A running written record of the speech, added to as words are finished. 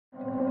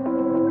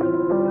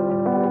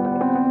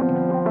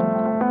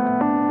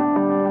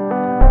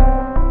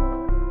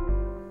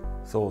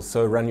So,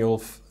 Sir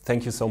Ranulph,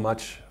 thank you so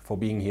much for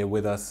being here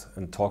with us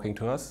and talking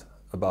to us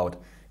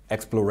about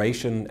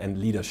exploration and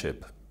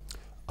leadership.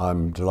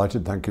 I'm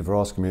delighted. Thank you for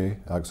asking me,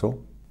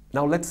 Axel.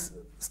 Now let's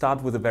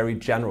start with a very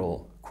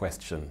general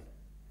question.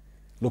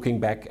 Looking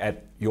back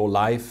at your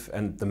life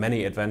and the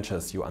many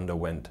adventures you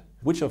underwent,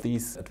 which of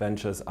these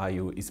adventures are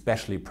you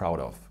especially proud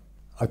of?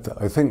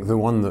 I think the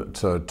one that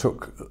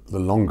took the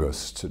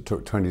longest, it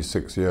took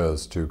 26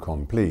 years to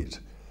complete,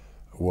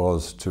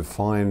 was to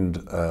find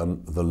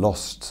the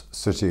lost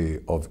city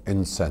of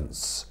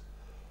incense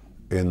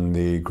in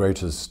the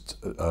greatest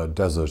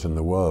desert in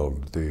the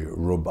world, the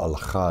Rub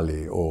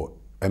al-Khali, or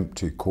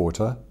empty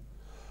quarter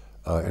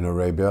in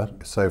Arabia.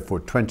 So for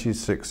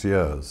 26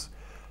 years,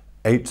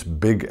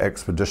 8 big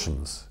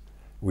expeditions,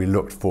 we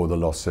looked for the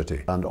lost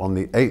city. And on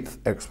the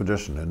 8th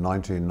expedition in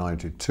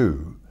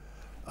 1992,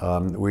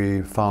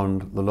 we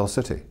found the lost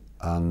city.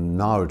 And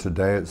now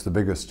today it's the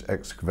biggest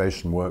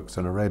excavation works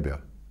in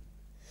Arabia.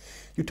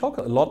 You talk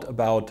a lot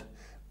about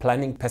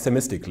planning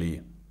pessimistically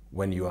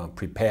when you are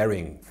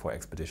preparing for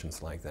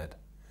expeditions like that.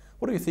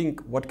 What do you think,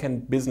 what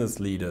can business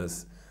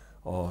leaders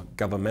or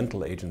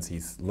governmental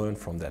agencies learn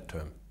from that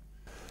term?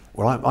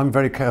 Well, I'm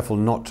very careful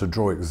not to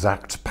draw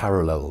exact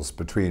parallels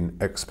between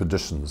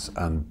expeditions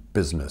and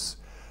business.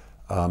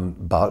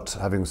 But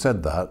having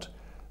said that,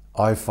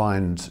 I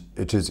find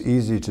it is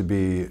easy to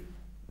be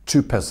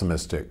too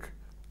pessimistic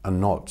and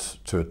not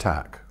to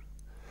attack,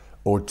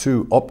 or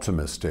too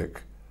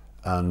optimistic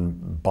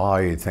and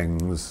buy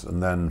things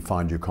and then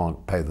find you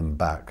can't pay them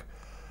back.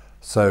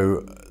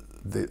 So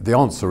the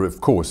answer, of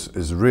course,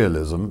 is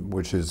realism,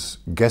 which is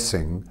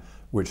guessing,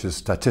 which is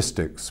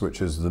statistics,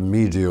 which is the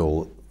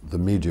medial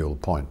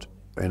point.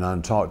 In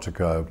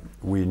Antarctica,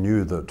 we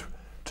knew that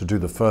to do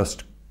the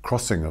first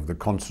crossing of the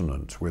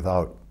continent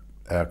without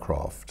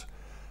aircraft,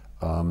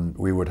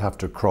 we would have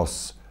to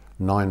cross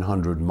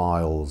 900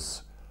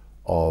 miles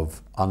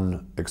of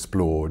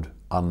unexplored,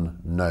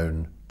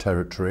 unknown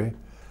territory.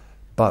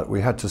 But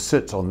we had to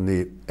sit on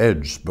the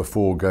edge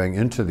before going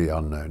into the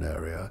unknown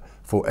area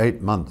for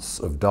 8 months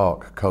of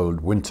dark,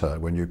 cold winter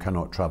when you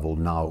cannot travel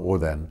now or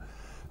then.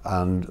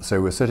 And so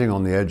we're sitting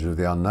on the edge of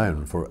the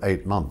unknown for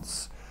 8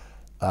 months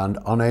and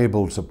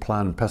unable to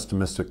plan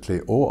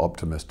pessimistically or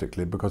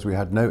optimistically because we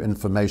had no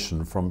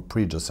information from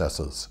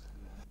predecessors.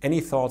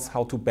 Any thoughts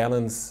how to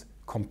balance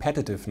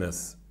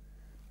competitiveness,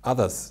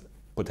 others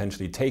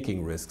potentially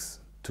taking risks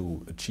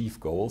to achieve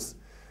goals,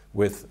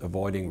 with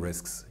avoiding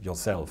risks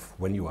yourself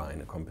when you are in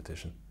a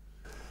competition?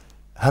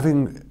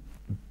 Having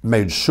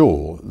made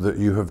sure that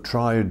you have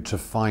tried to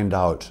find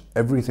out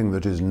everything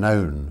that is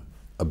known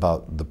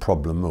about the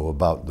problem or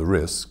about the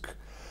risk,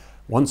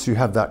 once you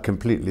have that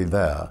completely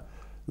there,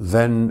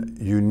 then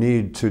you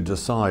need to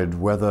decide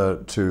whether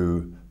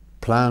to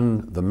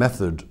plan the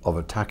method of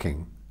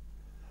attacking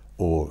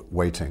or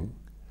waiting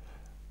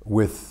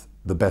with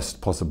the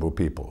best possible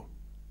people,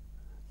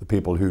 the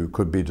people who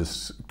could be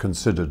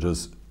considered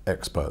as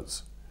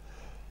experts.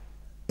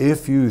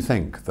 If you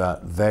think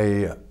that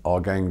they are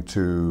going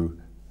to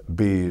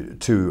be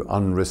too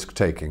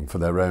unrisk-taking for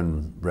their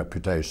own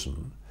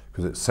reputation,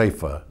 because it's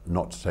safer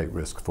not to take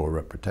risk for a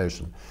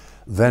reputation,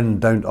 then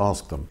don't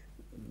ask them.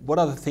 What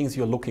are the things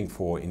you're looking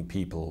for in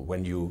people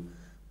when you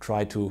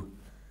try to,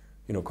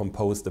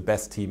 compose the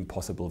best team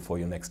possible for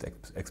your next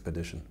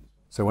expedition?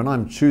 So when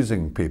I'm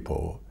choosing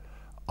people,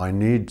 I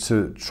need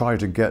to try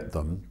to get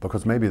them,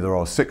 because maybe there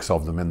are 6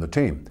 of them in the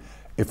team.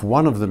 If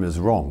one of them is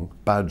wrong,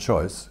 bad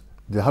choice,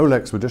 the whole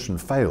expedition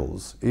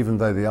fails, even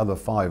though the other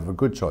 5 are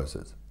good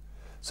choices.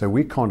 So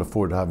we can't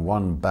afford to have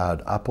one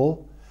bad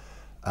apple.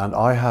 And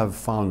I have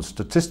found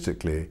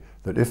statistically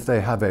that if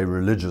they have a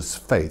religious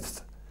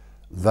faith,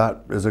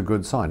 that is a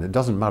good sign. It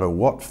doesn't matter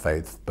what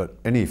faith, but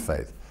any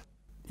faith.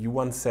 You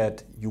once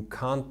said you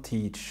can't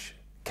teach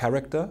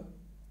character,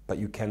 but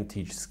you can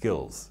teach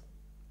skills.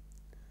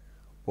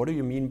 What do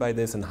you mean by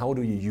this, and how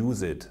do you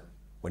use it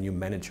when you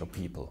manage your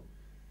people?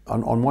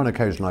 On one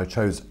occasion I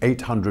chose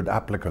 800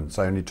 applicants,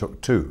 I only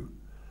took 2.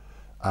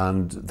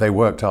 And they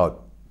worked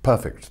out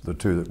perfect, the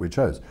 2 that we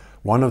chose.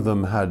 One of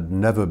them had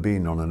never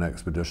been on an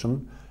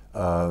expedition.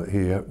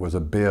 He was a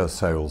beer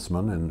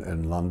salesman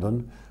in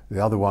London. The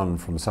other one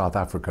from South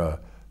Africa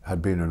had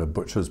been in a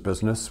butcher's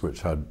business,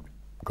 which had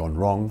gone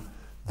wrong.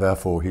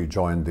 Therefore he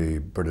joined the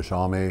British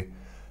Army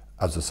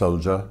as a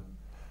soldier.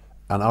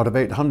 And out of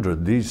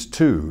 800, these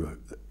 2,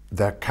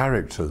 their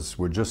characters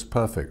were just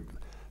perfect.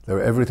 They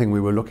were everything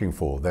we were looking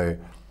for.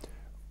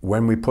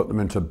 When we put them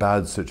into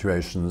bad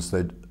situations,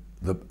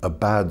 a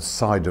bad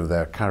side of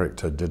their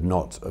character did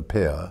not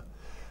appear.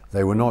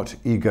 They were not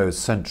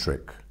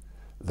egocentric.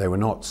 They were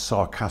not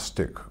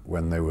sarcastic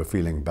when they were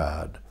feeling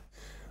bad.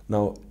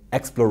 Now,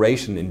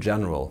 exploration in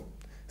general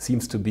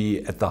seems to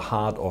be at the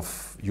heart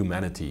of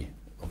humanity,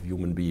 of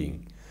human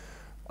being.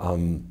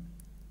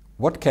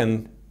 What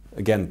can,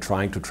 again,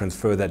 trying to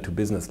transfer that to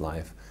business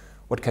life,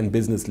 what can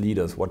business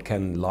leaders, what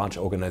can large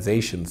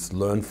organizations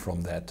learn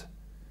from that?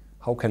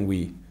 How can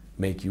we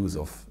make use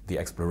of the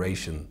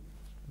exploration,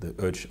 the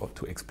urge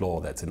to explore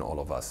that's in all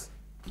of us?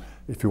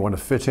 If you want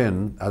to fit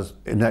in as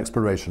in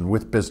exploration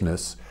with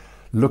business,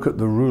 Look at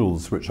the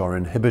rules which are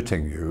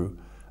inhibiting you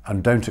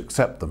and don't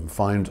accept them.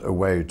 Find a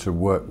way to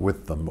work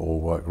with them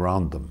or work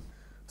around them.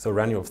 So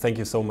Ranulph, thank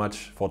you so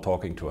much for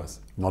talking to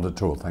us. Not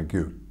at all, thank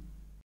you.